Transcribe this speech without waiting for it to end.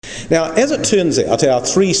Now, as it turns out, our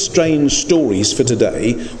three strange stories for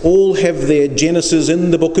today all have their genesis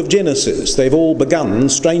in the book of Genesis. They've all begun,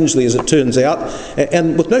 strangely as it turns out,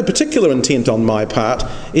 and with no particular intent on my part,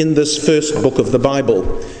 in this first book of the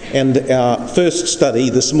Bible. And our first study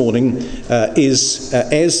this morning is,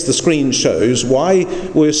 as the screen shows, why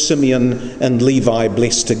were Simeon and Levi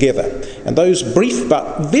blessed together? And those brief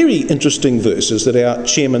but very interesting verses that our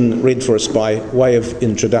chairman read for us by way of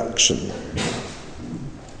introduction.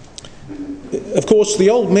 Of course, the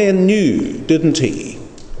old man knew, didn't he?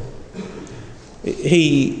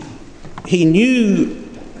 He knew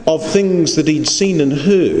of things that he'd seen and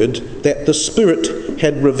heard that the Spirit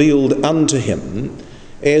had revealed unto him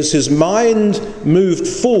as his mind moved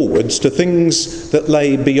forwards to things that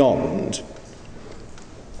lay beyond.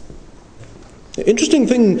 Interesting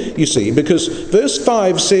thing, you see, because verse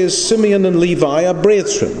 5 says Simeon and Levi are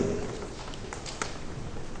brethren.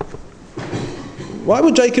 Why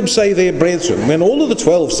would Jacob say they're brethren when all of the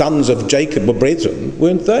 12 sons of Jacob were brethren,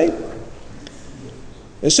 weren't they?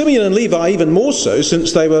 And Simeon and Levi even more so,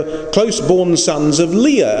 since they were close-born sons of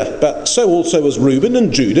Leah, but so also was Reuben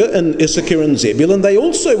and Judah and Issachar and Zebulun. They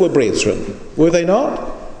also were brethren, were they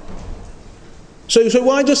not? So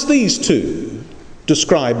why just these two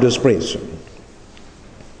described as brethren?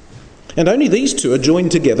 And only these two are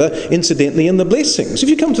joined together, incidentally, in the blessings. If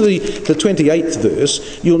you come to the 28th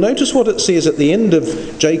verse, you'll notice what it says at the end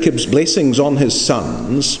of Jacob's blessings on his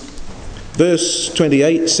sons. Verse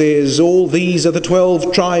 28 says, all these are the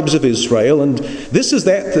 12 tribes of Israel, and this is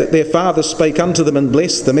that their father spake unto them and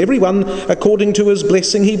blessed them. Every one according to his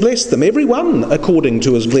blessing he blessed them. Every one according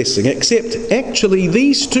to his blessing, except actually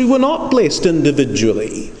these two were not blessed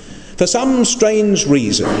individually. For some strange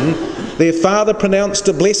reason, their father pronounced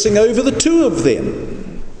a blessing over the two of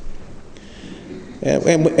them.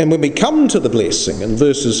 And when we come to the blessing in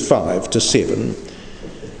verses 5 to 7,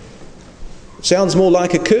 it sounds more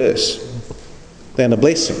like a curse than a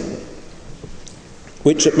blessing,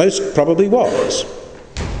 which it most probably was.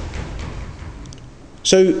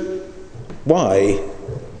 So why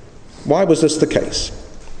was this the case?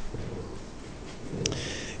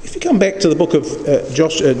 If you come back to the book of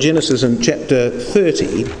Genesis in chapter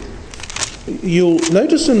 30, you'll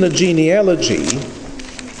notice in the genealogy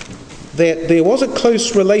that there was a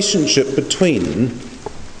close relationship between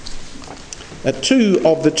two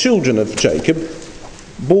of the children of Jacob,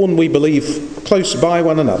 born, we believe, close by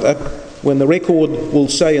one another, when the record will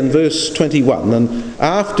say in verse 21, and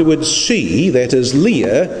afterwards she, that is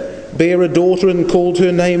Leah, bare a daughter and called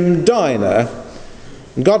her name Dinah.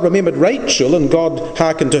 And God remembered Rachel, and God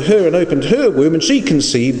hearkened to her and opened her womb, and she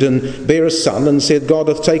conceived and bare a son, and said, God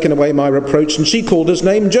hath taken away my reproach, and she called his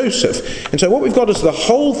name Joseph. And so what we've got is the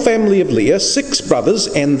whole family of Leah, 6 brothers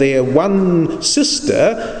and their one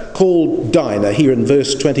sister called Dinah here in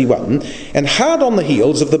verse 21. And hard on the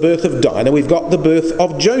heels of the birth of Dinah, we've got the birth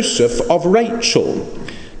of Joseph of Rachel.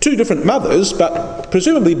 2 different mothers, but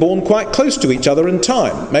presumably born quite close to each other in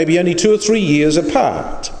time, maybe only 2 or 3 years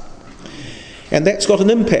apart. And that's got an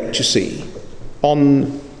impact, you see,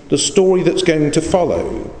 on the story that's going to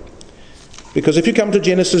follow. Because if you come to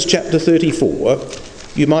Genesis chapter 34,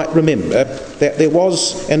 you might remember that there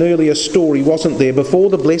was an earlier story, wasn't there, before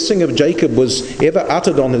the blessing of Jacob was ever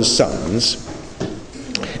uttered on his sons.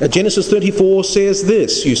 Genesis 34 says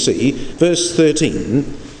this, you see, verse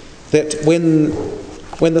 13, that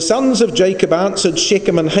when the sons of Jacob answered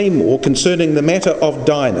Shechem and Hamor concerning the matter of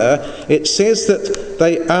Dinah, it says that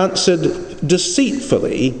they answered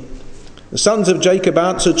deceitfully. The sons of Jacob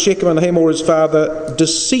answered Shechem and Hamor his father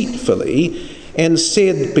deceitfully, and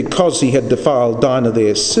said, because he had defiled Dinah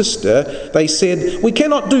their sister, they said, we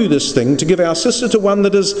cannot do this thing to give our sister to one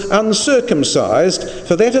that is uncircumcised,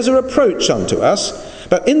 for that is a reproach unto us.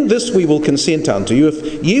 But in this we will consent unto you,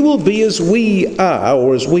 if ye will be as we are,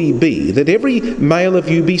 or as we be, that every male of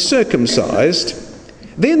you be circumcised,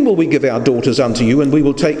 then will we give our daughters unto you, and we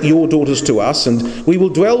will take your daughters to us, and we will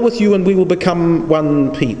dwell with you, and we will become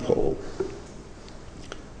one people.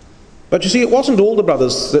 But you see, it wasn't all the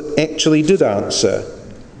brothers that actually did answer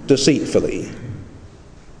deceitfully,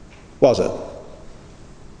 was it?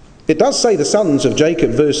 It does say the sons of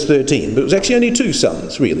Jacob, verse 13, but it was actually only 2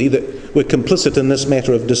 sons, really, that were complicit in this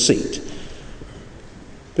matter of deceit.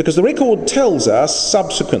 Because the record tells us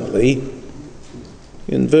subsequently,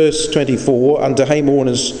 in verse 24, unto Hamor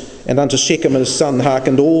and unto Shechem and his son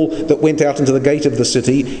hearkened all that went out into the gate of the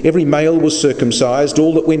city. Every male was circumcised,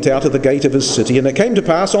 all that went out of the gate of his city. And it came to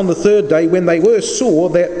pass on the 3rd day, when they saw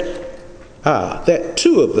that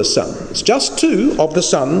 2 of the sons, just 2 of the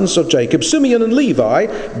sons of Jacob, Simeon and Levi,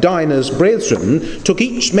 Dinah's brethren, took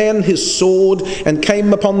each man his sword and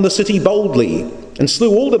came upon the city boldly. and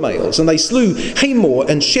slew all the males, and they slew Hamor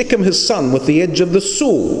and Shechem his son with the edge of the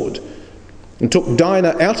sword, and took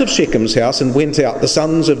Dinah out of Shechem's house and went out. The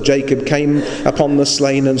sons of Jacob came upon the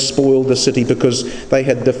slain and spoiled the city because they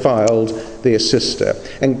had defiled their sister.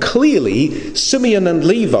 And clearly, Simeon and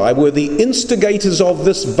Levi were the instigators of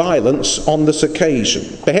this violence on this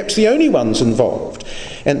occasion, perhaps the only ones involved.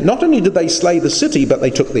 And not only did they slay the city, but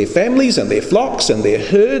they took their families and their flocks and their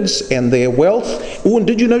herds and their wealth. Oh, and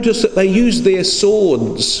did you notice that they used their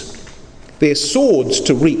swords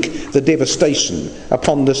to wreak the devastation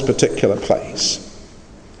upon this particular place?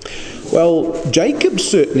 Well, Jacob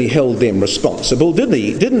certainly held them responsible,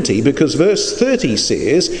 didn't he? Because verse 30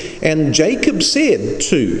 says, "And Jacob said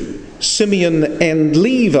to Simeon and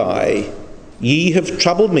Levi, Ye have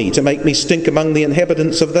troubled me to make me stink among the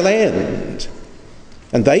inhabitants of the land.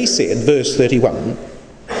 And they said," verse 31,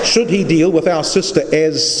 "Should he deal with our sister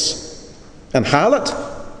as an harlot?"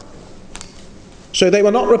 So they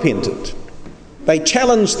were not repentant. They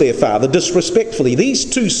challenged their father disrespectfully. These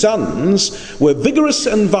two sons were vigorous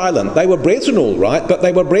and violent. They were brethren all right, but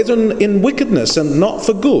they were brethren in wickedness and not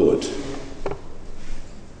for good.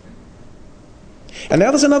 And now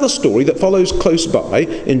there's another story that follows close by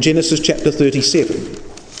in Genesis chapter 37.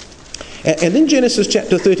 And in Genesis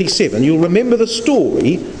chapter 37, you'll remember the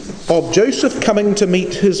story of Joseph coming to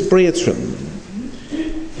meet his brethren.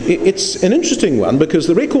 It's an interesting one because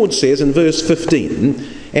the record says in verse 15,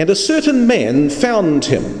 "And a certain man found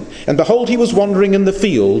him, and behold, he was wandering in the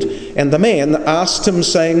field. And the man asked him,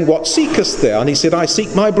 saying, What seekest thou? And he said, I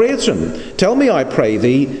seek my brethren. Tell me, I pray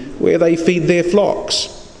thee, where they feed their flocks.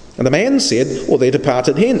 And the man said, Well, they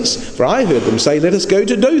departed hence, for I heard them say, Let us go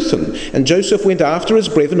to Dothan. And Joseph went after his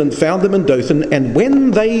brethren and found them in Dothan. And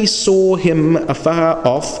when they saw him afar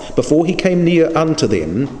off, before he came near unto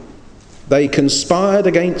them, they conspired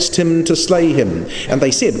against him to slay him. And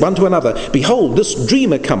they said one to another, Behold, this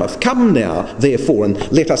dreamer cometh. Come now, therefore,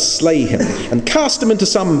 and let us slay him, and cast him into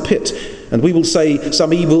some pit. And we will say,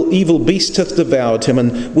 Some evil beast hath devoured him,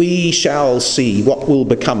 and we shall see what will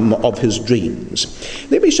become of his dreams.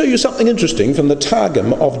 Let me show you something interesting from the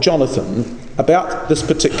Targum of Jonathan about this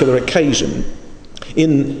particular occasion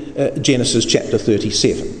in Genesis chapter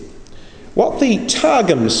 37. What the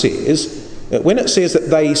Targum says, when it says that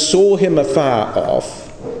they saw him afar off,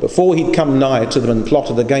 before he'd come nigh to them and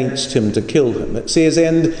plotted against him to kill him, it says,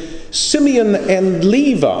 And Simeon and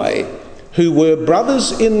Levi, who were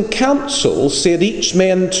brothers in council, said each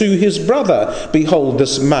man to his brother, Behold,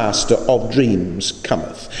 this master of dreams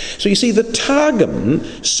cometh. So you see, the Targum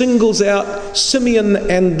singles out Simeon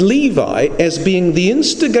and Levi as being the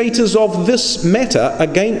instigators of this matter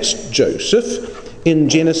against Joseph in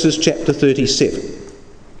Genesis chapter 37.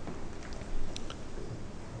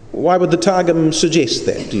 Why would the Targum suggest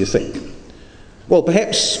that, do you think? Well,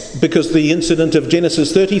 perhaps because the incident of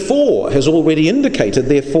Genesis 34 has already indicated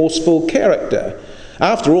their forceful character.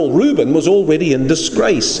 After all, Reuben was already in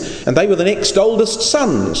disgrace, and they were the next oldest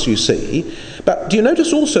sons, you see. But do you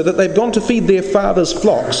notice also that they've gone to feed their father's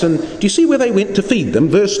flocks? And do you see where they went to feed them?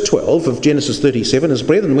 Verse 12 of Genesis 37, His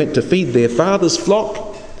brethren went to feed their father's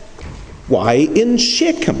flock. Why? In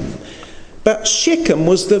Shechem. But Shechem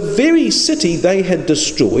was the very city they had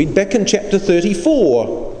destroyed back in chapter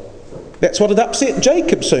 34. That's what had upset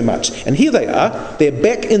Jacob so much. And here they are, they're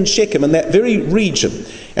back in Shechem, in that very region.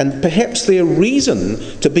 And perhaps their reason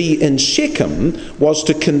to be in Shechem was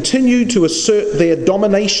to continue to assert their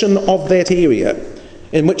domination of that area.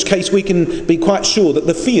 In which case we can be quite sure that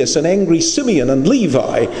the fierce and angry Simeon and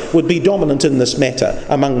Levi would be dominant in this matter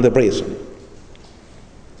among the brethren.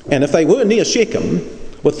 And if they were near Shechem,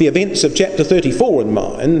 with the events of chapter 34 in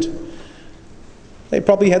mind, they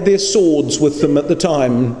probably had their swords with them at the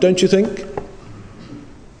time, don't you think?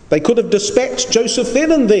 They could have dispatched Joseph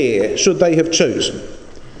then and there, should they have chosen.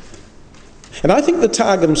 And I think the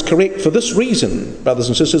Targum's correct for this reason, brothers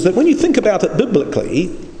and sisters, that when you think about it biblically,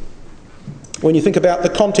 when you think about the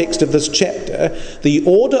context of this chapter, the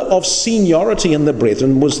order of seniority in the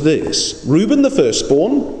brethren was this: Reuben the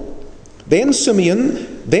firstborn, then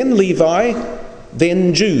Simeon, then Levi,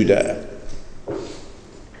 then Judah.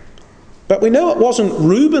 But we know it wasn't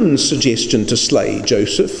Reuben's suggestion to slay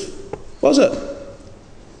Joseph, was it?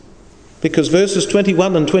 Because verses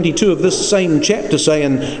 21 and 22 of this same chapter say,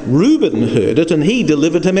 And Reuben heard it, and he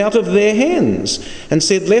delivered him out of their hands, and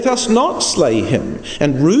said, Let us not slay him.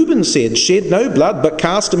 And Reuben said, Shed no blood, but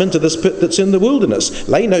cast him into this pit that's in the wilderness.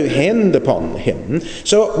 Lay no hand upon him.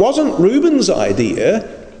 So it wasn't Reuben's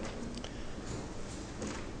idea,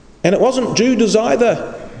 and it wasn't Judah's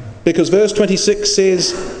either, because verse 26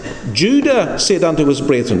 says, Judah said unto his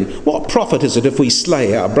brethren, What profit is it if we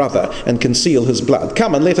slay our brother and conceal his blood?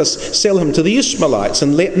 Come and let us sell him to the Ishmaelites,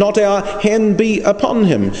 and let not our hand be upon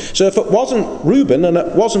him. So if it wasn't Reuben and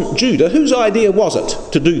it wasn't Judah, whose idea was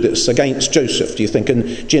it to do this against Joseph, do you think,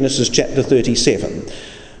 in Genesis chapter 37?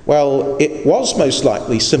 Well, it was most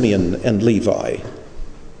likely Simeon and Levi,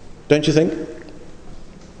 don't you think?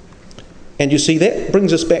 And you see, that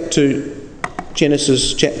brings us back to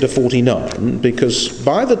Genesis chapter 49, because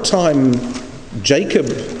by the time Jacob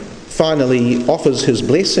finally offers his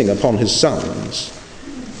blessing upon his sons,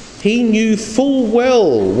 he knew full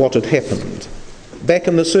well what had happened back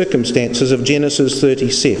in the circumstances of Genesis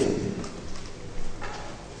 37.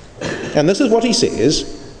 And this is what he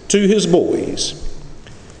says to his boys.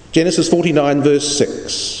 Genesis 49 verse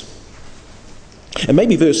 6. And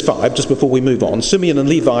maybe verse 5, just before we move on. Simeon and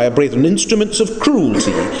Levi are brethren, instruments of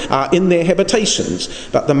cruelty are in their habitations.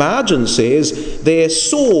 But the margin says, their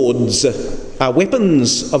swords are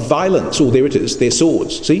weapons of violence. Oh, there it is, their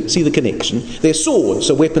swords. See the connection? Their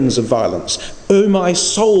swords are weapons of violence. O my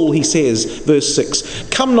soul, he says, verse 6,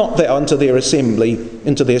 come not thou unto their assembly,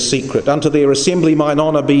 into their secret. Unto their assembly mine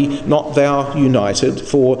honour be not thou united.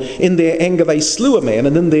 For in their anger they slew a man,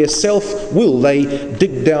 and in their self-will they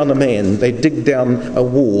dig down a man. They dig down a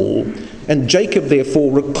wall. And Jacob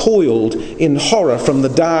therefore recoiled in horror from the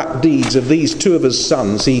dark deeds of these two of his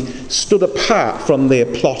sons. He stood apart from their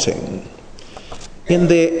plotting. In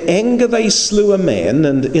their anger they slew a man,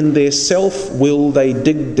 and in their self-will they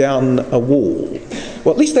dig down a wall.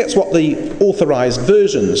 Well, at least that's what the authorised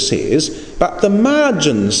version says, but the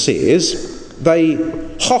margin says they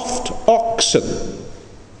houghed oxen.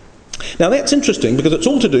 Now that's interesting, because it's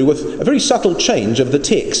all to do with a very subtle change of the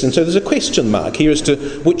text, and so there's a question mark here as to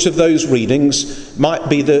which of those readings might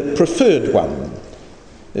be the preferred one.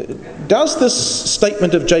 Does this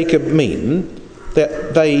statement of Jacob mean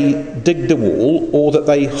that they digged a wall, or that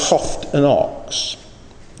they houghed an ox?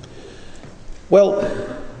 Well,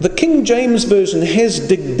 the King James Version has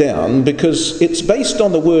digged down because it's based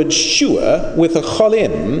on the word sure with a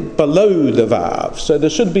cholem below the vav. So there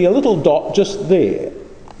should be a little dot just there.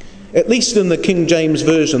 At least in the King James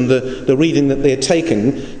Version, the reading that they're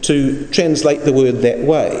taking to translate the word that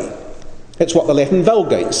way. That's what the Latin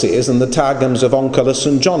Vulgate says in the Targums of Onkelos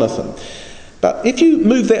and Jonathan. But if you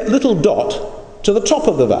move that little dot to the top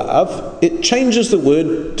of the vav, it changes the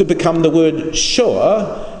word to become the word sure,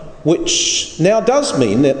 which now does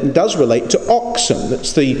mean that it does relate to oxen.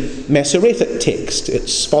 It's the Masoretic text.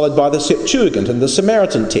 It's followed by the Septuagint and the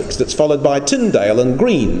Samaritan text. It's followed by Tyndale and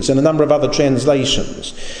Green's and a number of other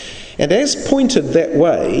translations. And as pointed that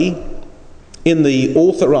way in the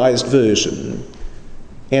authorised version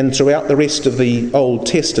and throughout the rest of the Old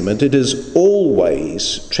Testament, it is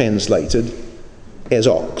always translated as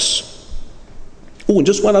ox. Oh, and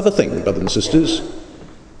just one other thing, brothers and sisters.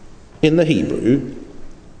 In the Hebrew,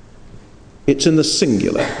 it's in the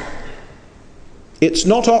singular. It's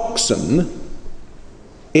not oxen,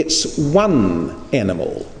 it's one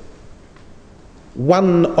animal.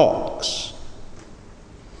 One ox.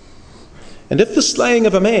 And if the slaying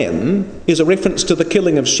of a man is a reference to the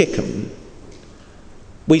killing of Shechem,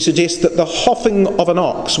 we suggest that the houghing of an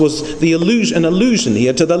ox was an allusion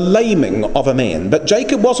here to the laming of a man. But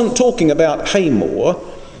Jacob wasn't talking about Hamor.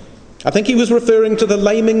 I think he was referring to the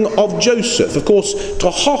laming of Joseph. Of course,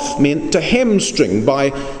 to hough meant to hamstring by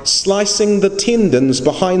slicing the tendons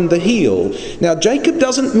behind the heel. Now, Jacob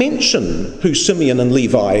doesn't mention who Simeon and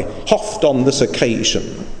Levi houghed on this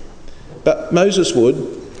occasion. But Moses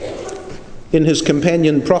would, in his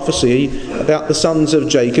companion prophecy about the sons of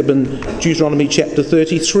Jacob in Deuteronomy chapter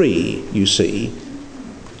 33, you see.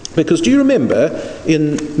 Because do you remember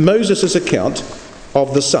in Moses' account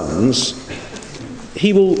of the sons,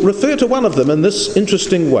 he will refer to one of them in this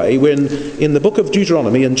interesting way when in the book of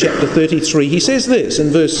Deuteronomy in chapter 33 he says this in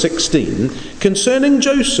verse 16, concerning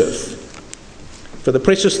Joseph, for the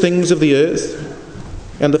precious things of the earth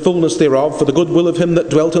and the fullness thereof, for the goodwill of him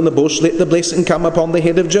that dwelt in the bush, let the blessing come upon the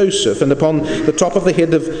head of Joseph, and upon the top of the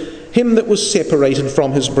head of him that was separated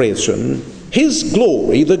from his brethren. His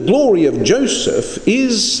glory, the glory of Joseph,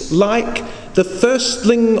 is like the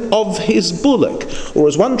firstling of his bullock. Or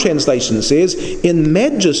as one translation says, in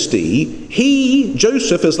majesty, he,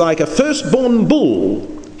 Joseph, is like a firstborn bull.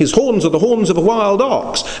 His horns are the horns of a wild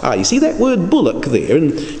ox. You see that word bullock there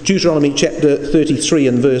in Deuteronomy chapter 33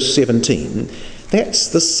 and verse 17. That's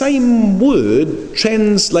the same word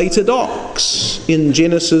translated ox in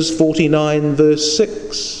Genesis 49 verse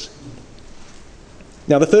 6.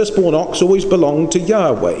 Now the firstborn ox always belonged to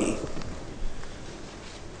Yahweh.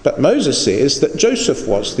 But Moses says that Joseph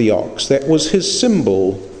was the ox. That was his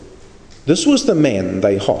symbol. This was the man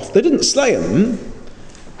they houghed. They didn't slay him,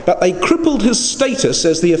 but they crippled his status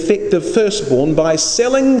as the effective firstborn by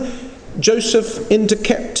selling Joseph into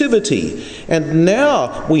captivity. And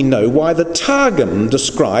now we know why the Targum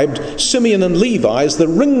described Simeon and Levi as the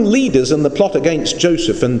ringleaders in the plot against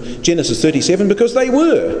Joseph in Genesis 37, because they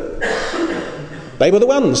were. They were the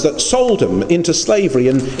ones that sold him into slavery,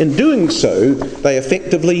 and in doing so, they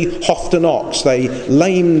effectively houghed an ox. They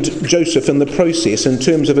lamed Joseph in the process in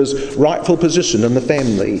terms of his rightful position in the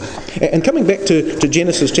family. And coming back to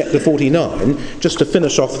Genesis chapter 49, just to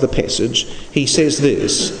finish off the passage, he says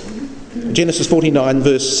this. Genesis 49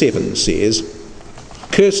 verse 7 says,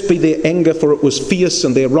 "Cursed be their anger, for it was fierce,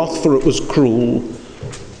 and their wrath, for it was cruel.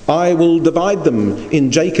 I will divide them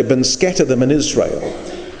in Jacob and scatter them in Israel."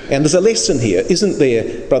 And there's a lesson here, isn't there,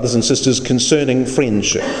 brothers and sisters, concerning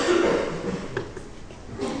friendship.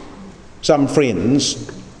 Some friends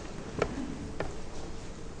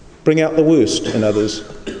bring out the worst in others.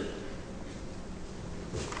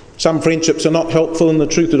 Some friendships are not helpful in the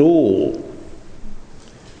truth at all.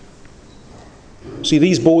 See,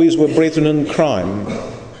 these boys were brethren in crime,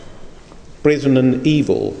 brethren in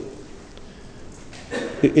evil.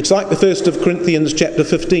 It's like the 1st of Corinthians chapter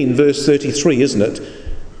 15, verse 33, isn't it?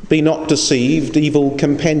 Be not deceived, evil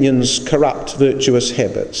companions corrupt virtuous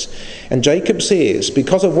habits. And Jacob says,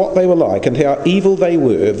 because of what they were like and how evil they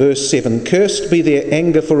were, verse 7, "Cursed be their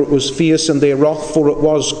anger, for it was fierce, and their wrath, for it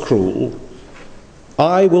was cruel.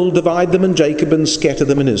 I will divide them in Jacob and scatter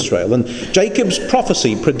them in Israel." And Jacob's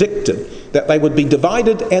prophecy predicted that they would be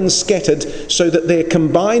divided and scattered so that their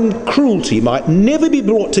combined cruelty might never be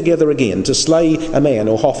brought together again to slay a man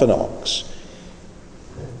or hough an ox.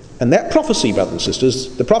 And that prophecy, brothers and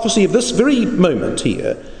sisters, the prophecy of this very moment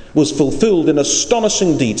here, was fulfilled in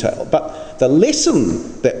astonishing detail. But the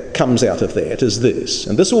lesson that comes out of that is this,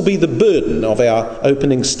 and this will be the burden of our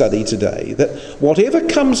opening study today, that whatever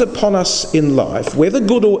comes upon us in life, whether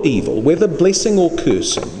good or evil, whether blessing or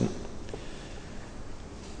cursing,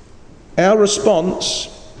 our response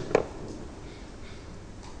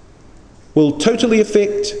will totally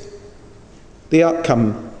affect the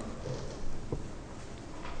outcome.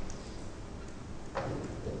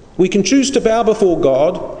 We can choose to bow before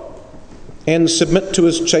God and submit to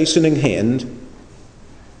his chastening hand,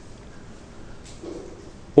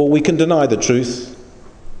 or we can deny the truth,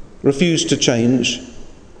 refuse to change,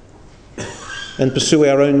 and pursue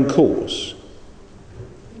our own course.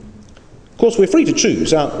 Of course, we're free to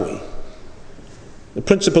choose, aren't we? The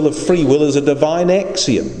principle of free will is a divine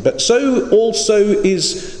axiom, but so also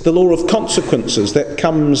is the law of consequences that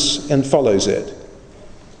comes and follows it.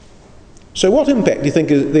 So what impact do you think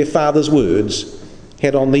their father's words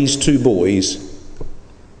had on these two boys?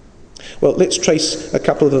 Well, let's trace a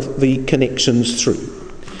couple of the connections through.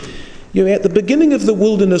 You know, at the beginning of the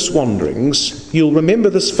wilderness wanderings, you'll remember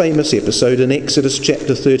this famous episode in Exodus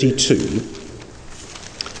chapter 32,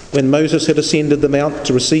 when Moses had ascended the mount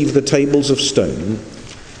to receive the tables of stone.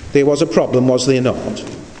 There was a problem, was there not?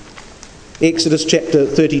 Exodus chapter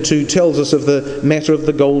 32 tells us of the matter of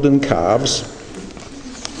the golden calves.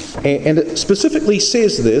 And it specifically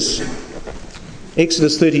says this,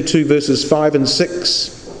 Exodus 32 verses 5 and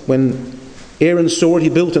 6, when Aaron saw it, he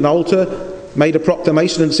built an altar, made a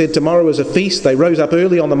proclamation and said, "Tomorrow is a feast." They rose up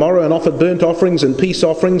early on the morrow and offered burnt offerings and peace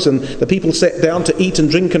offerings, and the people sat down to eat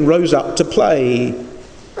and drink and rose up to play.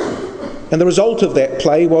 And the result of that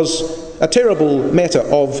play was a terrible matter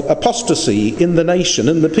of apostasy in the nation,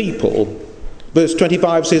 in the people. Verse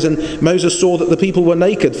 25 says, "And Moses saw that the people were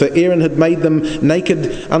naked, for Aaron had made them naked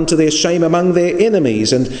unto their shame among their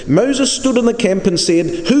enemies. And Moses stood in the camp and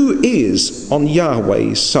said, Who is on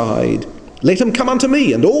Yahweh's side? Let him come unto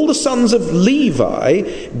me. And all the sons of Levi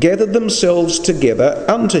gathered themselves together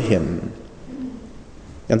unto him.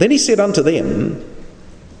 And then he said unto them,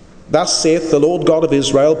 Thus saith the Lord God of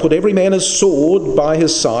Israel, Put every man his sword by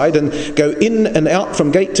his side, and go in and out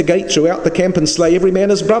from gate to gate throughout the camp, and slay every man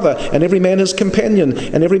his brother, and every man his companion,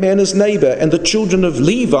 and every man his neighbour. And the children of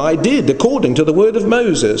Levi did according to the word of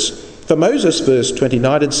Moses. For Moses, verse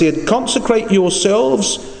 29, had said, Consecrate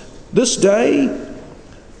yourselves this day,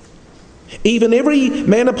 even every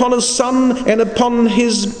man upon his son and upon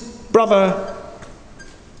his brother.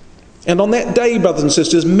 And on that day, brothers and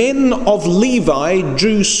sisters, men of Levi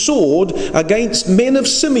drew sword against men of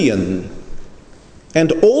Simeon,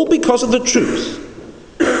 and all because of the truth.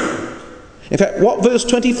 In fact, what verse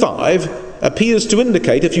 25 appears to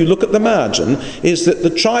indicate, if you look at the margin, is that the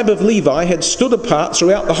tribe of Levi had stood apart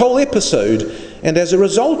throughout the whole episode, and as a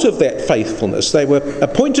result of that faithfulness, they were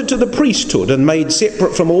appointed to the priesthood and made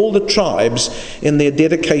separate from all the tribes in their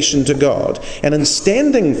dedication to God. And in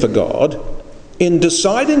standing for God, in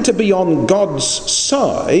deciding to be on God's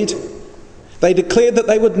side, they declared that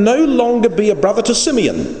they would no longer be a brother to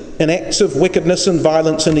Simeon in acts of wickedness and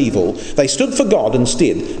violence and evil. They stood for God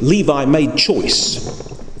instead. Levi made choice,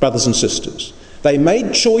 brothers and sisters. They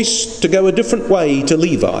made choice to go a different way to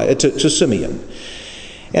Levi, to Simeon.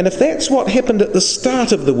 And if that's what happened at the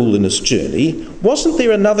start of the wilderness journey, wasn't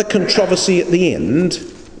there another controversy at the end,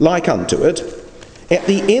 like unto it? At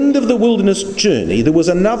the end of the wilderness journey, there was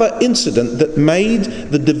another incident that made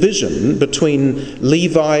the division between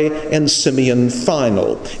Levi and Simeon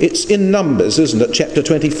final. It's in Numbers, isn't it, chapter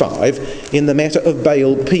 25, in the matter of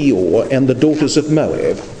Baal Peor and the daughters of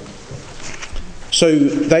Moab. So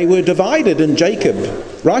they were divided in Jacob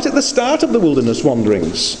right at the start of the wilderness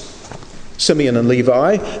wanderings. Simeon and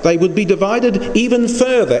Levi, they would be divided even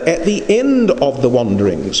further at the end of the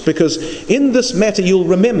wanderings, because in this matter you'll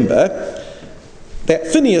remember that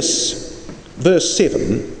Phinehas, verse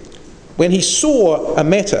 7, when he saw a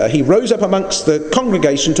matter, he rose up amongst the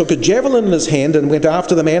congregation, took a javelin in his hand, and went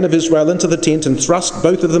after the man of Israel into the tent, and thrust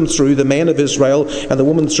both of them through, the man of Israel and the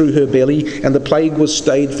woman through her belly, and the plague was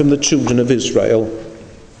stayed from the children of Israel.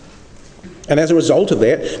 And as a result of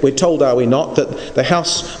that, we're told, are we not, that the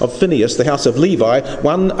house of Phinehas, the house of Levi,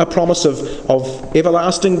 won a promise of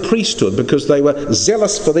everlasting priesthood because they were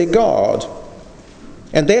zealous for their God.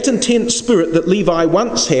 And that intense spirit that Levi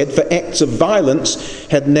once had for acts of violence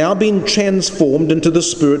had now been transformed into the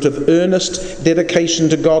spirit of earnest dedication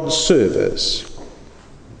to God's service.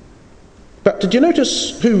 But did you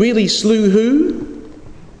notice who really slew who?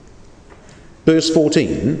 Verse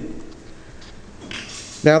 14.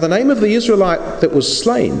 Now the name of the Israelite that was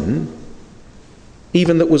slain,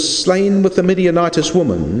 even that was slain with the Midianitess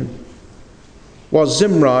woman, was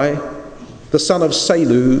Zimri, the son of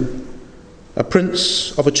Salu, a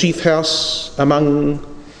prince of a chief house among,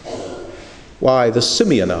 the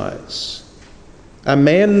Simeonites. A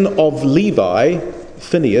man of Levi,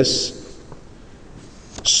 Phinehas,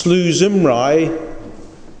 slew Zimri,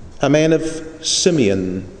 a man of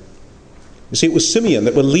Simeon. You see, it was Simeon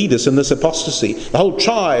that would lead us in this apostasy. The whole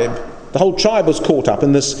tribe was caught up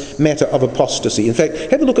in this matter of apostasy. In fact,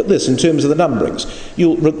 have a look at this in terms of the numberings.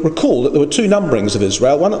 You'll recall that there were two numberings of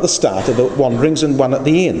Israel, one at the start of the wanderings and one at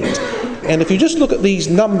the end. And if you just look at these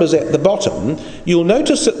numbers at the bottom, you'll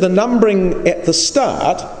notice that the numbering at the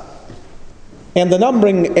start and the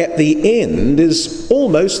numbering at the end is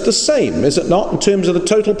almost the same, is it not, in terms of the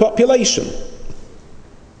total population?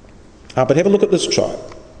 But have a look at this tribe.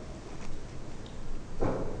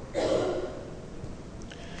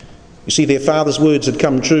 You see, their father's words had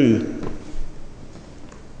come true.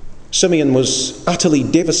 Simeon was utterly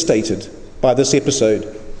devastated by this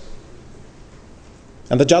episode.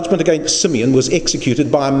 And the judgment against Simeon was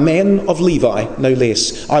executed by a man of Levi, no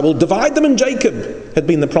less. I will divide them in Jacob, had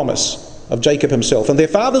been the promise of Jacob himself. And their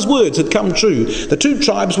father's words had come true. The two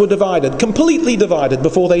tribes were divided, completely divided,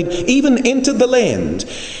 before they'd even entered the land.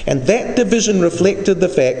 And that division reflected the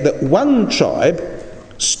fact that one tribe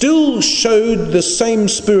still showed the same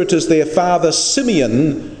spirit as their father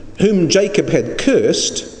Simeon, whom Jacob had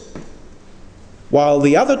cursed, while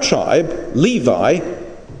the other tribe, Levi,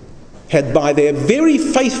 had by their very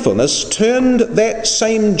faithfulness turned that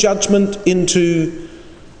same judgment into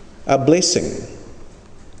a blessing.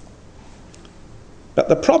 But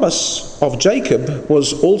the promise of Jacob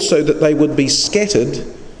was also that they would be scattered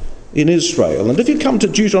in Israel. And if you come to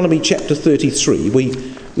Deuteronomy chapter 33,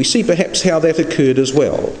 we see perhaps how that occurred as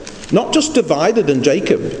well. Not just divided in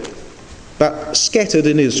Jacob, but scattered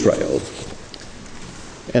in Israel.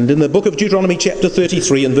 And in the book of Deuteronomy chapter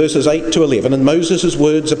 33 and verses 8 to 11, in Moses'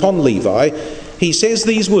 words upon Levi, he says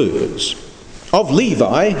these words. Of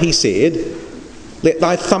Levi, he said, let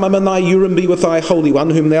thy Thummim and thy Urim be with thy Holy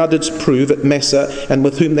One, whom thou didst prove at Massah, and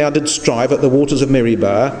with whom thou didst strive at the waters of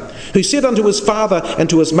Meribah, who said unto his father and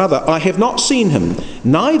to his mother, I have not seen him,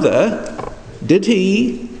 neither did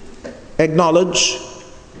he acknowledge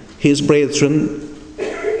his brethren,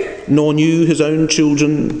 nor knew his own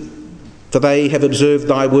children, for they have observed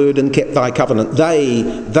thy word and kept thy covenant.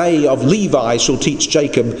 They of Levi shall teach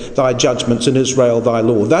Jacob thy judgments, and Israel thy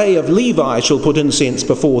law. They of Levi shall put incense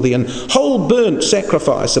before thee, and whole burnt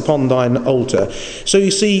sacrifice upon thine altar. So you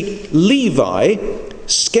see, Levi,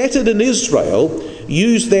 scattered in Israel,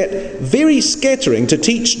 used that very scattering to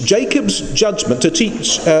teach Jacob's judgment, to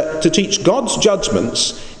teach God's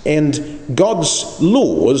judgments and God's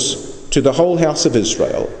laws to the whole house of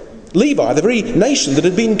Israel. Levi, the very nation that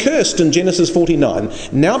had been cursed in Genesis 49,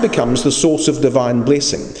 now becomes the source of divine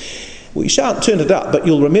blessing. We shan't turn it up, but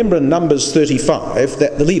you'll remember in Numbers 35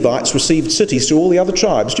 that the Levites received cities through all the other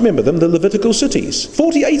tribes. Do you remember them? The Levitical cities.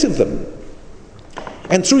 48 of them.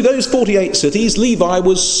 And through those 48 cities, Levi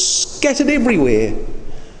was scattered everywhere.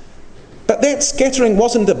 But that scattering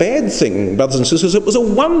wasn't a bad thing, brothers and sisters. It was a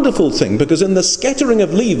wonderful thing, because in the scattering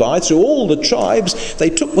of Levi through all the tribes, they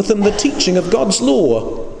took with them the teaching of God's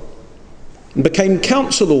law and became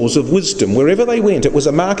counselors of wisdom. Wherever they went, it was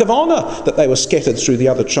a mark of honour that they were scattered through the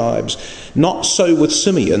other tribes. Not so with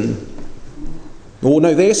Simeon. Oh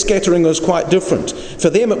no, their scattering was quite different. For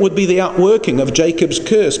them it would be the outworking of Jacob's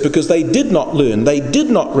curse, because they did not learn, they did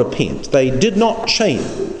not repent, they did not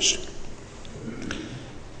change.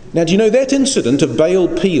 Now, do you know that incident of Baal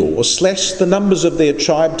Peor slashed the numbers of their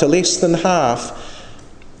tribe to less than half?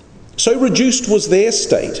 So reduced was their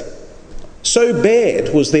state, so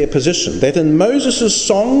bad was their position, that in Moses'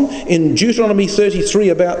 song in Deuteronomy 33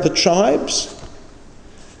 about the tribes,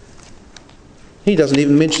 he doesn't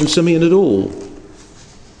even mention Simeon at all.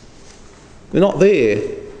 They're not there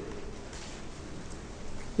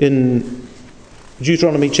in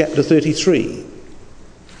Deuteronomy chapter 33.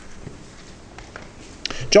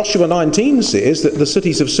 Joshua 19 says that the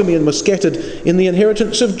cities of Simeon were scattered in the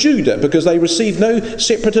inheritance of Judah, because they received no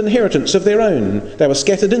separate inheritance of their own. They were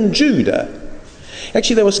scattered in Judah.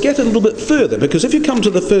 Actually, they were scattered a little bit further, because if you come to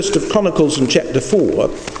the first of Chronicles in chapter 4,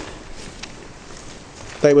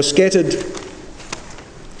 they were scattered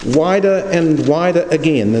wider and wider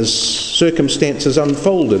again as circumstances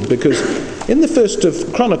unfolded, because in the first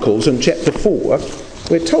of Chronicles in chapter 4,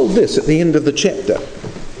 we're told this at the end of the chapter.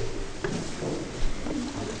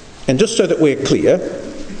 And just so that we're clear,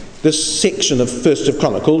 this section of 1st of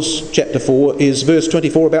Chronicles, chapter 4, is verse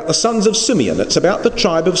 24 about the sons of Simeon. It's about the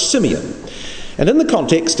tribe of Simeon. And in the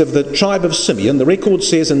context of the tribe of Simeon, the record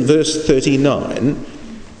says in verse 39,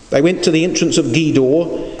 they went to the entrance of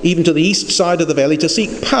Gedor, even to the east side of the valley, to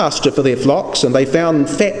seek pasture for their flocks, and they found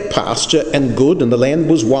fat pasture and good, and the land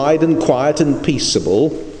was wide and quiet and peaceable,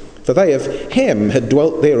 for they of Ham had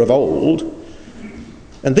dwelt there of old.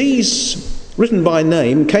 And these, written by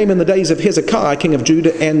name, came in the days of Hezekiah, king of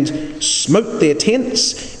Judah, and smote their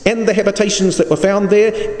tents and the habitations that were found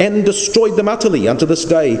there, and destroyed them utterly unto this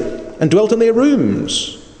day, and dwelt in their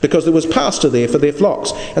rooms, because there was pasture there for their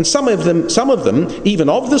flocks. And some of them, even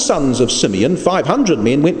of the sons of Simeon, 500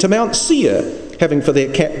 men, went to Mount Seir, having for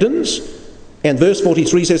their captains. And verse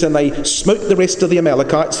 43 says, and they smote the rest of the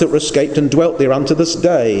Amalekites that were escaped, and dwelt there unto this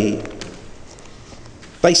day.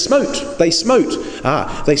 They smote. They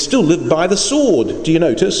still lived by the sword, do you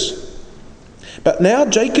notice? But now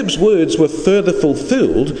Jacob's words were further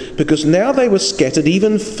fulfilled, because now they were scattered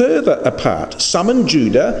even further apart. Some in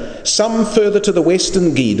Judah, some further to the west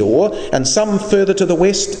in Gedor, and some further to the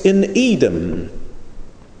west in Edom.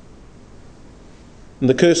 And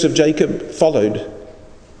the curse of Jacob followed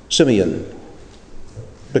Simeon,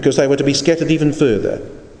 because they were to be scattered even further.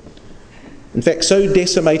 In fact, so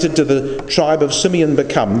decimated did the tribe of Simeon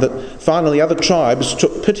become that finally other tribes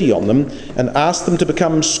took pity on them and asked them to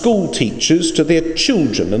become school teachers to their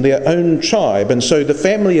children in their own tribe. And so the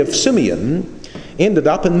family of Simeon ended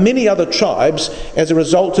up in many other tribes as a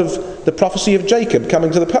result of the prophecy of Jacob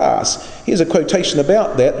coming to the pass. Here's a quotation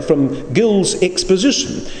about that from Gill's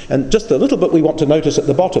exposition. And just a little bit we want to notice at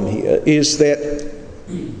the bottom here is that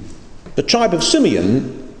the tribe of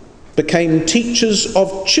Simeon became teachers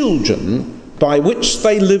of children, by which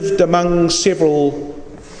they lived among several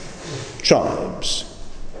tribes.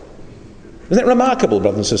 Isn't that remarkable,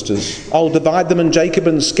 brothers and sisters? I'll divide them in Jacob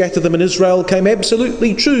and scatter them in Israel came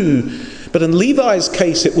absolutely true. But in Levi's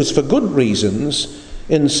case it was for good reasons.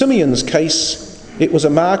 In Simeon's case it was a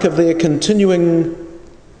mark of their continuing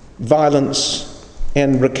violence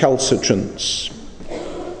and recalcitrance.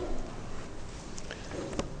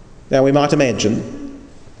 Now we might imagine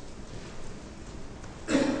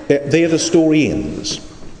that there the story ends.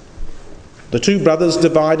 The two brothers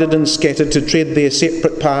divided and scattered to tread their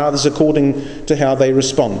separate paths according to how they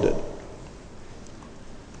responded.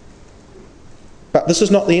 But this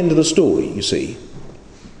is not the end of the story, you see.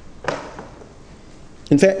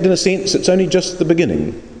 In fact, in a sense, it's only just the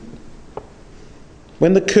beginning.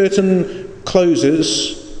 When the curtain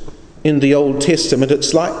closes in the Old Testament,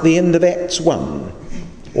 it's like the end of Acts 1,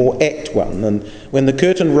 or Act 1. And when the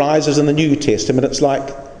curtain rises in the New Testament, it's like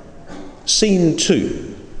Scene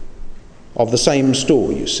 2 of the same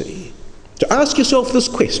story, you see. To ask yourself this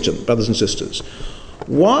question, brothers and sisters,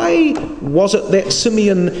 why was it that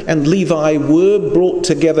Simeon and Levi were brought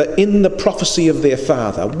together in the prophecy of their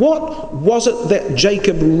father? What was it that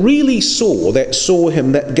Jacob really saw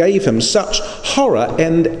that gave him such horror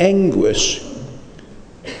and anguish?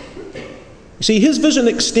 You see, his vision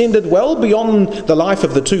extended well beyond the life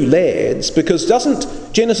of the two lads, because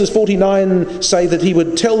doesn't Genesis 49 say that he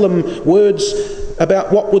would tell them words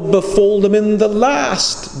about what would befall them in the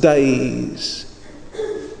last days.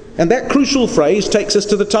 And that crucial phrase takes us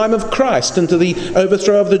to the time of Christ and to the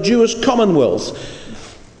overthrow of the Jewish commonwealth.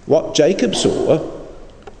 What Jacob saw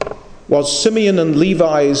was Simeon and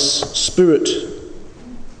Levi's spirit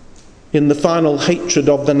in the final hatred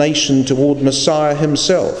of the nation toward Messiah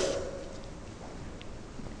himself.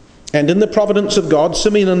 And in the providence of God,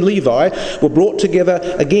 Simeon and Levi were brought together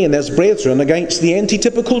again as brethren against the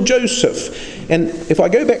antitypical Joseph. And if I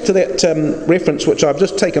go back to that reference, which I've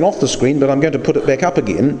just taken off the screen, but I'm going to put it back up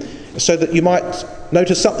again, so that you might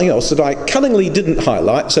notice something else that I cunningly didn't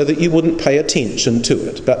highlight so that you wouldn't pay attention to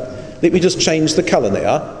it. But let me just change the colour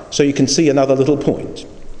now so you can see another little point.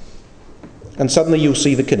 And suddenly you'll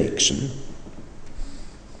see the connection.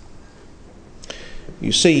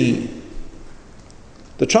 You see,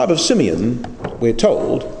 the tribe of Simeon, we're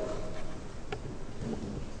told,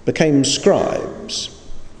 became scribes.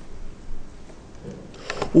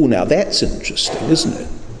 Oh, now that's interesting, isn't it?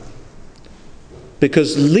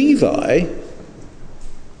 Because Levi,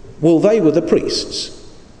 well, they were the priests.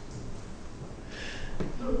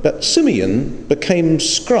 But Simeon became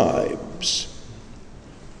scribes.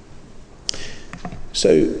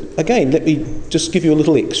 So, again, let me just give you a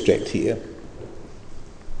little extract here.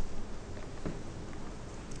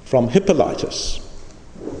 From Hippolytus.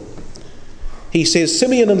 He says,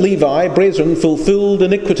 Simeon and Levi, brethren, fulfilled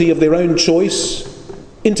iniquity of their own choice.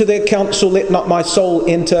 Into their council let not my soul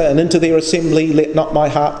enter, and into their assembly let not my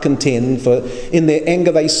heart contend. For in their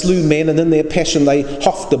anger they slew men, and in their passion they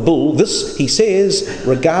houghed a bull. This, he says,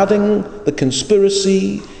 regarding the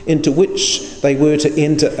conspiracy into which they were to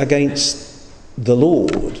enter against the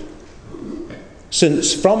Lord.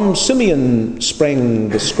 Since from Simeon sprang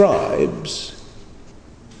the scribes,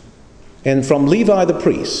 and from Levi the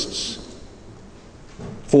priests.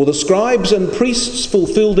 For the scribes and priests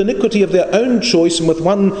fulfilled iniquity of their own choice, and with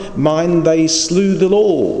one mind they slew the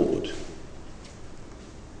Lord.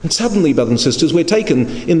 And suddenly, brothers and sisters, we're taken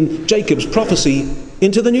in Jacob's prophecy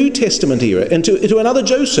into the New Testament era, into another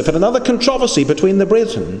Joseph and another controversy between the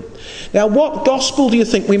brethren. Now, what gospel do you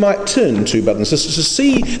think we might turn to, brothers and sisters, to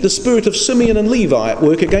see the spirit of Simeon and Levi at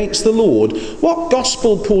work against the Lord? What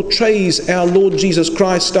gospel portrays our Lord Jesus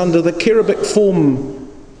Christ under the cherubic form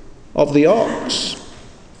of the ox?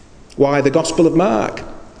 Why, the Gospel of Mark.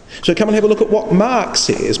 So come and have a look at what Mark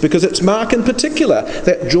says, because it's Mark in particular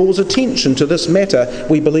that draws attention to this matter,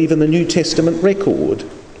 we believe, in the New Testament record.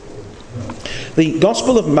 The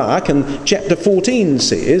Gospel of Mark in chapter 14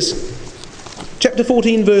 says, chapter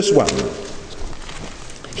 14 verse 1,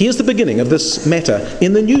 here's the beginning of this matter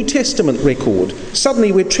in the New Testament record.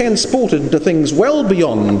 Suddenly we're transported into things well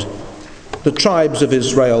beyond the tribes of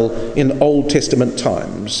Israel in Old Testament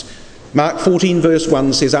times. Mark 14 verse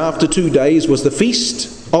 1 says, after 2 days was the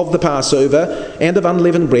feast of the Passover and of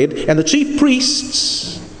unleavened bread, and the chief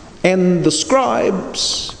priests and the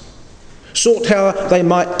scribes sought how they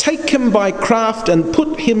might take him by craft and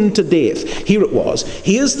put him to death. Here it was.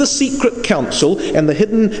 Here's the secret council and the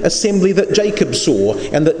hidden assembly that Jacob saw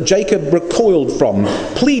and that Jacob recoiled from,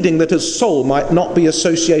 pleading that his soul might not be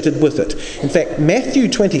associated with it. In fact, Matthew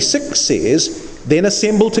 26 says, then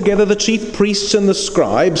assembled together the chief priests and the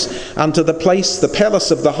scribes unto the place, the palace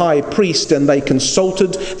of the high priest, and they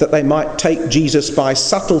consulted that they might take Jesus by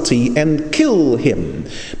subtlety and kill him.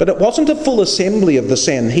 But it wasn't a full assembly of the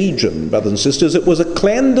Sanhedrin, brothers and sisters. It was a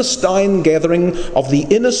clandestine gathering of the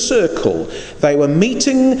inner circle. They were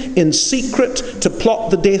meeting in secret to plot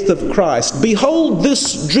the death of Christ. Behold,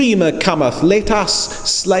 this dreamer cometh, let us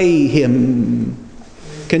slay him.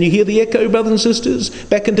 Can you hear the echo, brothers and sisters?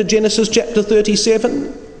 Back into Genesis chapter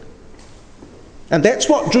 37. And that's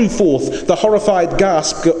what drew forth the horrified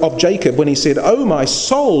gasp of Jacob when he said, O my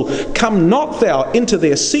soul, come not thou into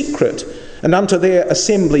their secret, and unto their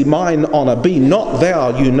assembly mine honour, be not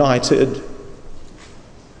thou united.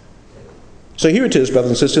 So here it is,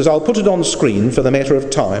 brothers and sisters. I'll put it on screen for the matter of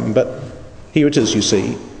time, but here it is, you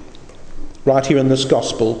see, right here in this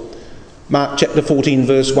gospel. Mark chapter 14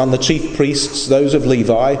 verse 1, the chief priests, those of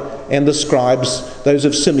Levi, and the scribes, those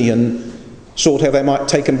of Simeon, sought how they might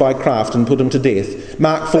take him by craft and put him to death.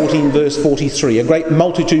 Mark 14 verse 43, a great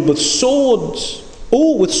multitude with swords,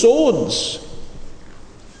 all with swords,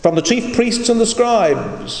 from the chief priests and the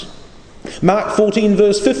scribes. Mark 14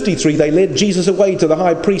 verse 53, they led Jesus away to the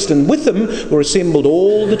high priest, and with him were assembled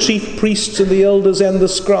all the chief priests and the elders and the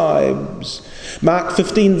scribes. Mark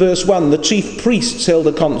 15 verse 1, the chief priests held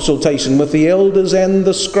a consultation with the elders and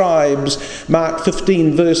the scribes. Mark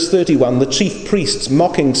 15 verse 31, the chief priests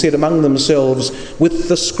mocking said among themselves, with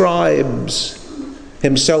the scribes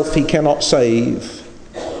himself he cannot save.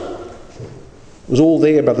 was all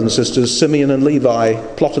there, brothers and sisters. Simeon and Levi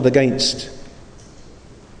plotted against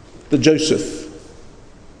the Joseph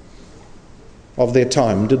of their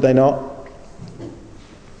time, did they not?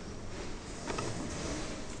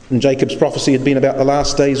 And Jacob's prophecy had been about the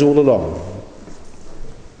last days all along.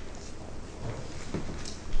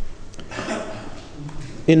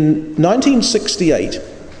 In 1968,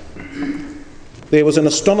 there was an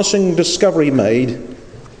astonishing discovery made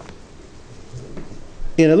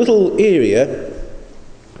in a little area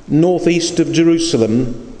northeast of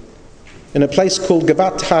Jerusalem, in a place called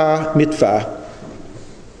Gavat Ha-Mitvah.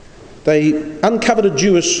 They uncovered a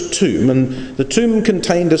Jewish tomb, and the tomb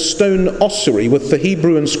contained a stone ossuary with the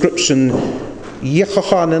Hebrew inscription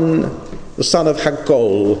Yehohanan, the son of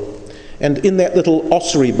Hakol. And in that little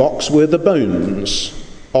ossuary box were the bones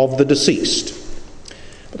of the deceased.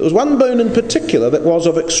 But there was one bone in particular that was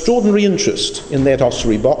of extraordinary interest in that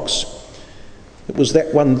ossuary box. It was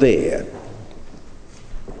that one there.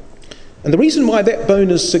 And the reason why that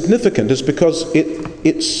bone is significant is because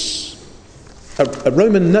it's a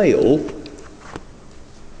Roman nail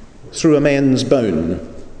through a man's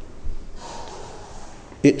bone.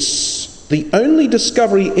 It's the only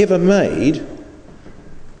discovery ever made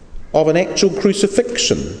of an actual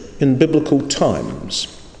crucifixion in biblical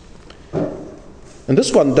times. And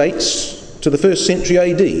this one dates to the 1st century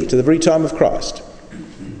AD, to the very time of Christ.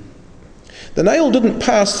 The nail didn't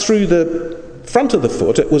pass through the front of the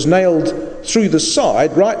foot, it was nailed through the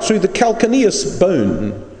side, right through the calcaneus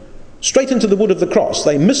bone, straight into the wood of the cross.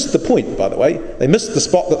 They missed the point, by the way. They missed the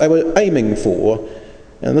spot that they were aiming for.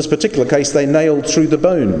 And in this particular case, they nailed through the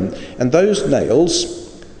bone. And those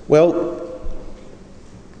nails, well,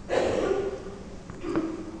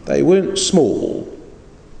 they weren't small.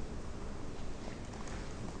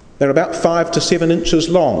 They're about 5 to 7 inches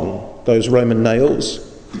long, those Roman nails.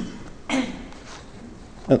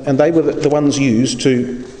 And they were the ones used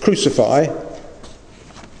to crucify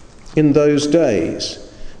in those days.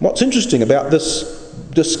 What's interesting about this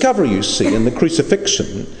discovery, you see, in the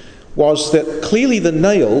crucifixion, was that clearly the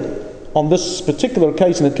nail on this particular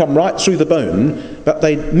occasion had come right through the bone, but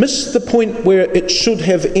they missed the point where it should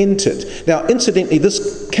have entered. Now, incidentally,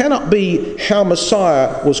 this cannot be how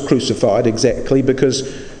Messiah was crucified exactly, because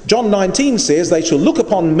John 19 says, "They shall look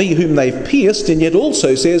upon me whom they've pierced," and yet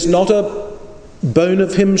also says, "Not a bone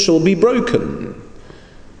of him shall be broken."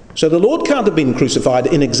 So the Lord can't have been crucified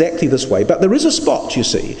in exactly this way, but there is a spot, you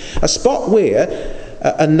see, a spot where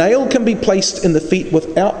a nail can be placed in the feet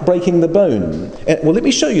without breaking the bone. Well, let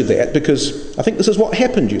me show you that, because I think this is what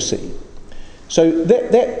happened, you see. So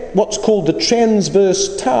that what's called the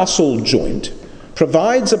transverse tarsal joint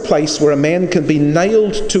provides a place where a man can be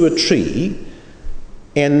nailed to a tree,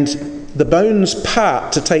 and the bones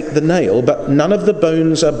part to take the nail, but none of the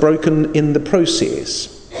bones are broken in the process.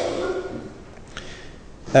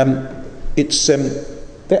 It's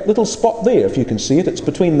that little spot there, if you can see it. It's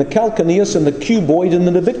between the calcaneus and the cuboid and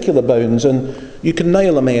the navicular bones, and you can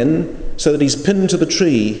nail a man so that he's pinned to the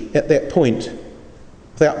tree at that point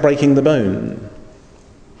without breaking the bone.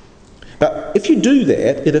 But if you do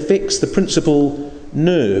that, it affects the principal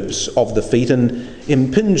nerves of the feet and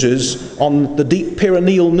impinges on the deep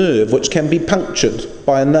perineal nerve, which can be punctured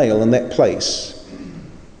by a nail in that place.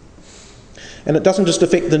 And it doesn't just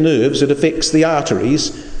affect the nerves, it affects the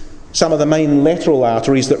arteries. Some of the main lateral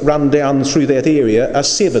arteries that run down through that area are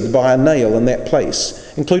severed by a nail in that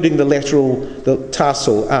place, including the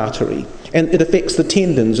tarsal artery. And it affects the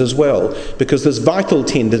tendons as well, because there's vital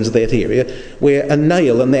tendons in that area where a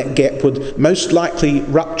nail in that gap would most likely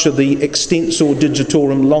rupture the extensor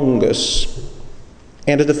digitorum longus.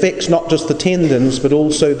 And it affects not just the tendons, but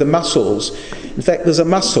also the muscles. In fact, there's a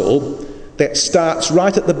muscle that starts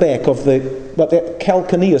right at the back of that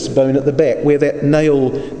calcaneus bone at the back, where that nail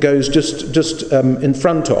goes just in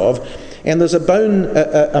front of. And there's a bone,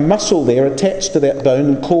 a muscle there attached to that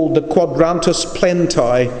bone called the quadrantus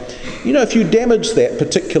plantae. You know, if you damage that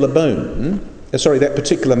particular that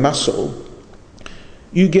particular muscle,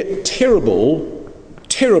 you get terrible,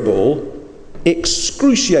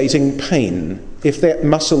 excruciating pain if that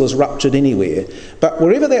muscle is ruptured anywhere. But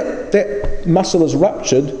wherever that muscle is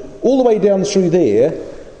ruptured, all the way down through there,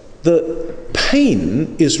 the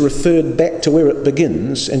pain is referred back to where it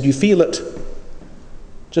begins, and you feel it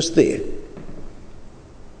just there.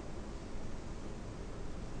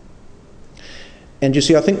 And you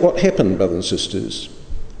see, I think what happened, brothers and sisters,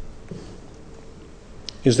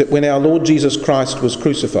 is that when our Lord Jesus Christ was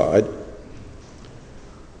crucified,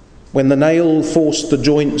 when the nail forced the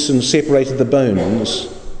joints and separated the bones,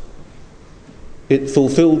 it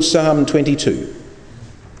fulfilled Psalm 22.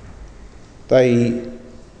 They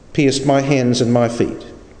pierced my hands and my feet.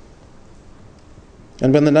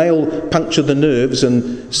 And when the nail punctured the nerves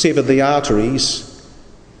and severed the arteries,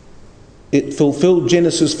 it fulfilled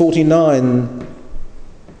Genesis 49.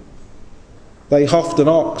 They houghed an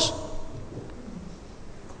ox.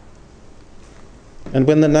 And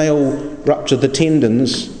when the nail ruptured the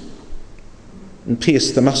tendons and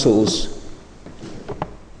pierced the muscles,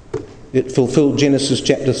 it fulfilled Genesis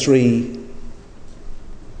chapter 3.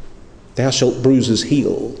 Thou shalt bruise his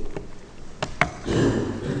heel.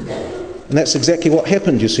 And that's exactly what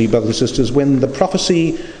happened, you see, brothers and sisters, when the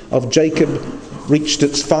prophecy of Jacob reached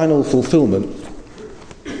its final fulfillment.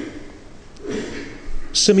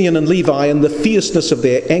 Simeon and Levi, in the fierceness of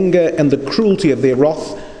their anger and the cruelty of their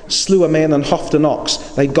wrath, slew a man and houghed an ox.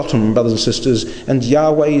 They got him, brothers and sisters, and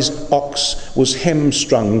Yahweh's ox was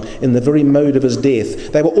hamstrung in the very mode of his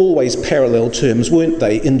death. They were always parallel terms, weren't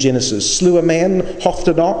they, in Genesis? Slew a man, houghed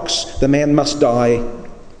an ox, the man must die.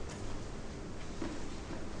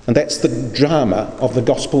 And that's the drama of the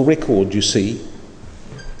gospel record, you see,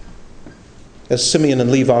 as Simeon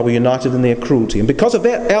and Levi were united in their cruelty. And because of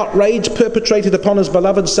that outrage perpetrated upon his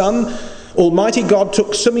beloved son, Almighty God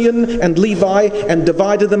took Simeon and Levi and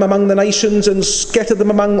divided them among the nations and scattered them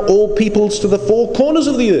among all peoples to the four corners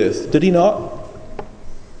of the earth. Did he not?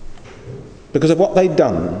 Because of what they'd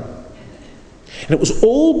done. And it was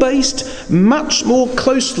all based much more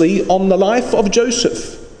closely on the life of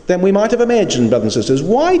Joseph than we might have imagined, brothers and sisters.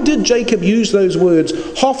 Why did Jacob use those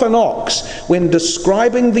words, hough an ox, when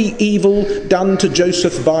describing the evil done to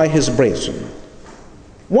Joseph by his brethren?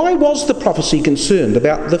 Why was the prophecy concerned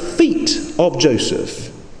about the feet of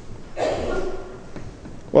Joseph?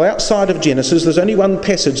 Well, outside of Genesis, there's only one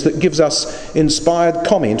passage that gives us inspired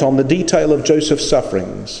comment on the detail of Joseph's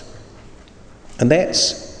sufferings. And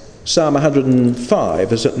that's Psalm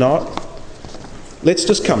 105, is it not? Let's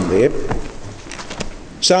just come there.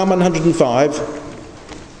 Psalm 105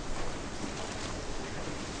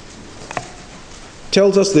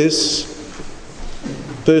 tells us this,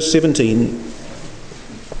 verse 17.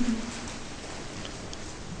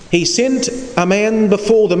 He sent a man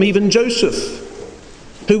before them, even Joseph,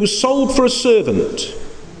 who was sold for a servant,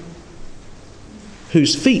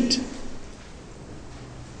 whose feet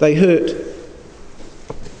they hurt.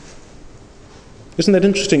 Isn't that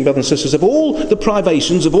interesting, brothers and sisters? Of all the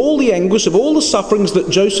privations, of all the anguish, of all the sufferings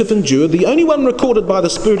that Joseph endured, the only one recorded by the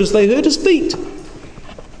Spirit is they hurt his feet.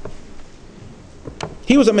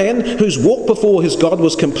 He was a man whose walk before his God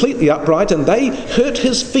was completely upright, and they hurt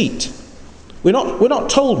his feet. We're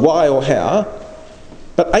not told why or how,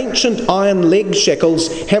 but ancient iron leg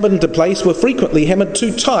shackles hammered into place were frequently hammered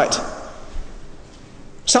too tight.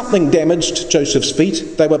 Something damaged Joseph's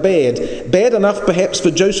feet. They were bad. Bad enough perhaps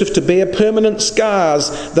for Joseph to bear permanent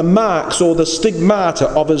scars, the marks or the stigmata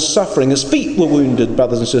of his suffering. His feet were wounded,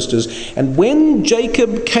 brothers and sisters. And when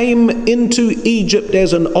Jacob came into Egypt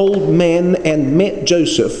as an old man and met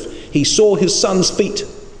Joseph, he saw his son's feet.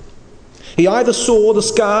 He either saw the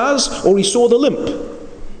scars or he saw the limp.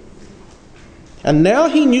 And now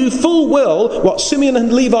he knew full well what Simeon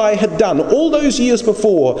and Levi had done all those years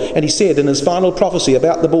before. And he said in his final prophecy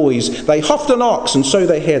about the boys, they houghed an ox, and so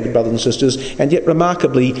they had, brothers and sisters. And yet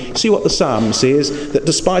remarkably, see what the psalm says, that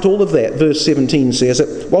despite all of that, verse 17 says,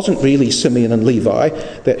 it wasn't really Simeon and Levi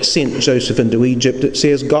that sent Joseph into Egypt. It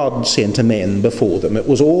says God sent a man before them. It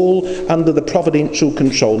was all under the providential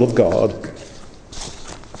control of God,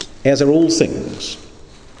 as are all things.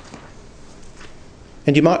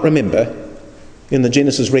 And you might remember in the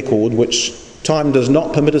Genesis record, which time does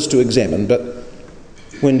not permit us to examine, but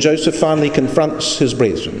when Joseph finally confronts his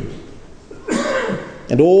brethren,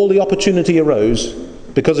 and all the opportunity arose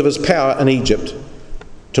because of his power in Egypt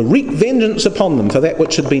to wreak vengeance upon them for that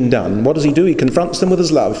which had been done, what does he do? He confronts them with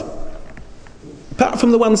his love. Apart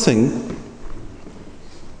from the one thing,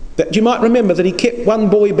 that you might remember that he kept one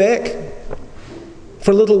boy back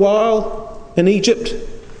for a little while in Egypt,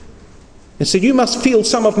 and said, you must feel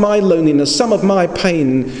some of my loneliness, some of my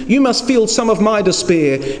pain. You must feel some of my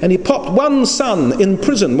despair. And he popped one son in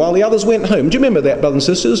prison while the others went home. Do you remember that, brothers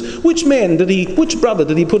and sisters? Which brother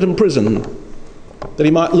did he put in prison that he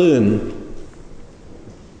might learn?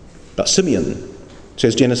 But Simeon,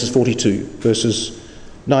 says Genesis 42, verses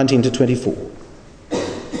 19 to 24.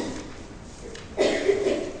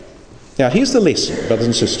 Now here's the lesson, brothers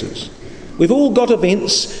and sisters. We've all got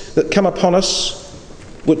events that come upon us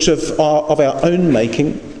which are of our own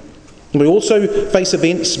making. We also face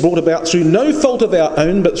events brought about through no fault of our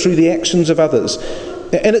own, but through the actions of others.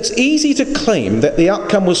 And it's easy to claim that the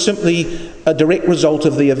outcome was simply a direct result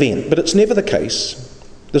of the event, but it's never the case.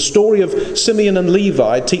 The story of Simeon and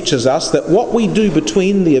Levi teaches us that what we do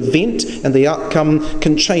between the event and the outcome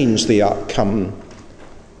can change the outcome.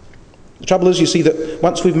 The trouble is, you see, that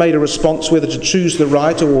once we've made a response, whether to choose the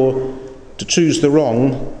right or to choose the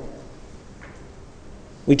wrong,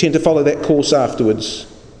 we tend to follow that course afterwards.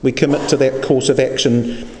 We commit to that course of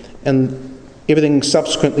action, and everything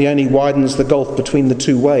subsequently only widens the gulf between the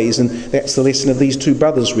two ways, and that's the lesson of these two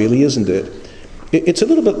brothers, really, isn't it? It's a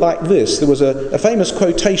little bit like this. There was a famous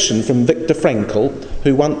quotation from Viktor Frankl,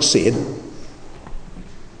 who once said,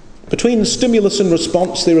 "Between stimulus and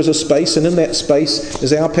response there is a space, and in that space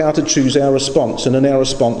is our power to choose our response, and in our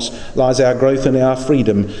response lies our growth and our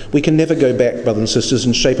freedom. We can never go back, brothers and sisters,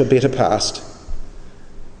 and shape a better past.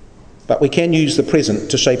 But we can use the present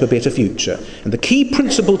to shape a better future." And the key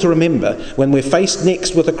principle to remember when we're faced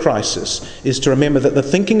next with a crisis is to remember that the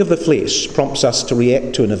thinking of the flesh prompts us to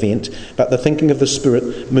react to an event, but the thinking of the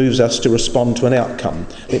Spirit moves us to respond to an outcome.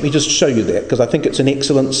 Let me just show you that, because I think it's an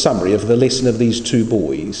excellent summary of the lesson of these two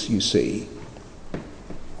boys, you see.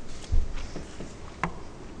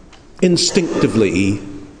 Instinctively,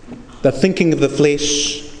 the thinking of the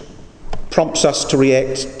flesh prompts us to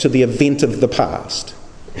react to the event of the past.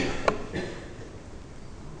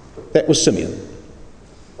 That was Simeon.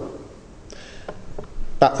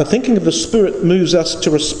 But the thinking of the Spirit moves us to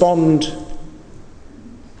respond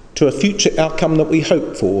to a future outcome that we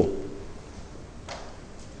hope for.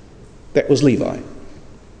 That was Levi.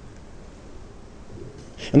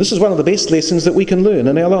 And this is one of the best lessons that we can learn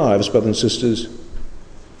in our lives, brothers and sisters,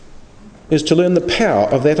 is to learn the power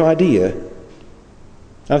of that idea.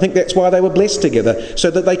 I think that's why they were blessed together, so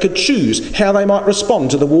that they could choose how they might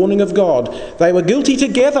respond to the warning of God. They were guilty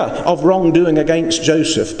together of wrongdoing against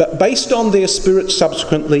Joseph, but based on their spirit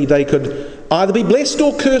subsequently, they could either be blessed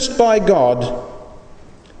or cursed by God.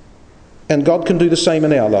 And God can do the same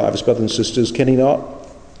in our lives, brothers and sisters, can he not?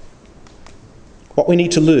 What we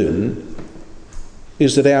need to learn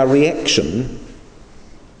is that our reaction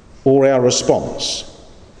or our response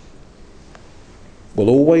will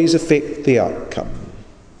always affect the outcome.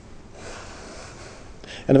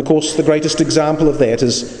 And of course, the greatest example of that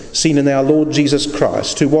is seen in our Lord Jesus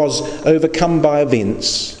Christ, who was overcome by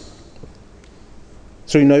events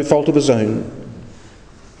through no fault of his own.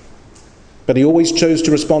 But he always chose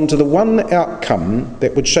to respond to the one outcome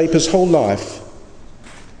that would shape his whole life.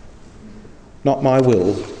 Not my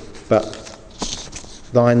will, but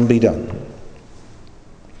thine be done.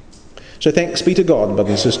 So thanks be to God,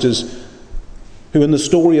 brothers and sisters, who in the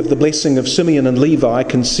story of the blessing of Simeon and Levi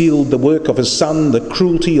concealed the work of his son, the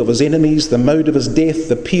cruelty of his enemies, the mode of his death,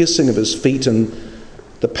 the piercing of his feet, and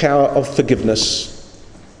the power of forgiveness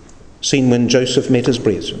seen when Joseph met his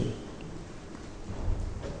brethren.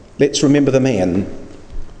 Let's remember the man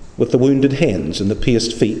with the wounded hands and the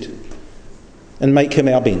pierced feet and make him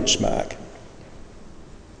our benchmark.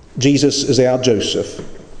 Jesus is our Joseph.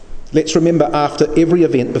 Let's remember after every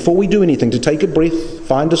event, before we do anything, to take a breath,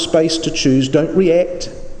 find a space to choose. Don't react.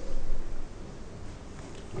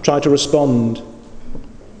 Try to respond.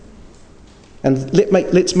 And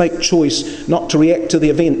let's make choice not to react to the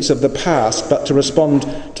events of the past, but to respond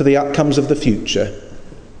to the outcomes of the future.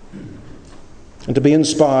 And to be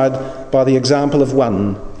inspired by the example of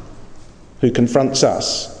one who confronts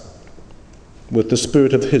us with the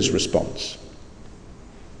spirit of his response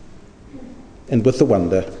and with the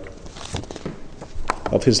wonder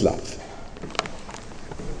of his love.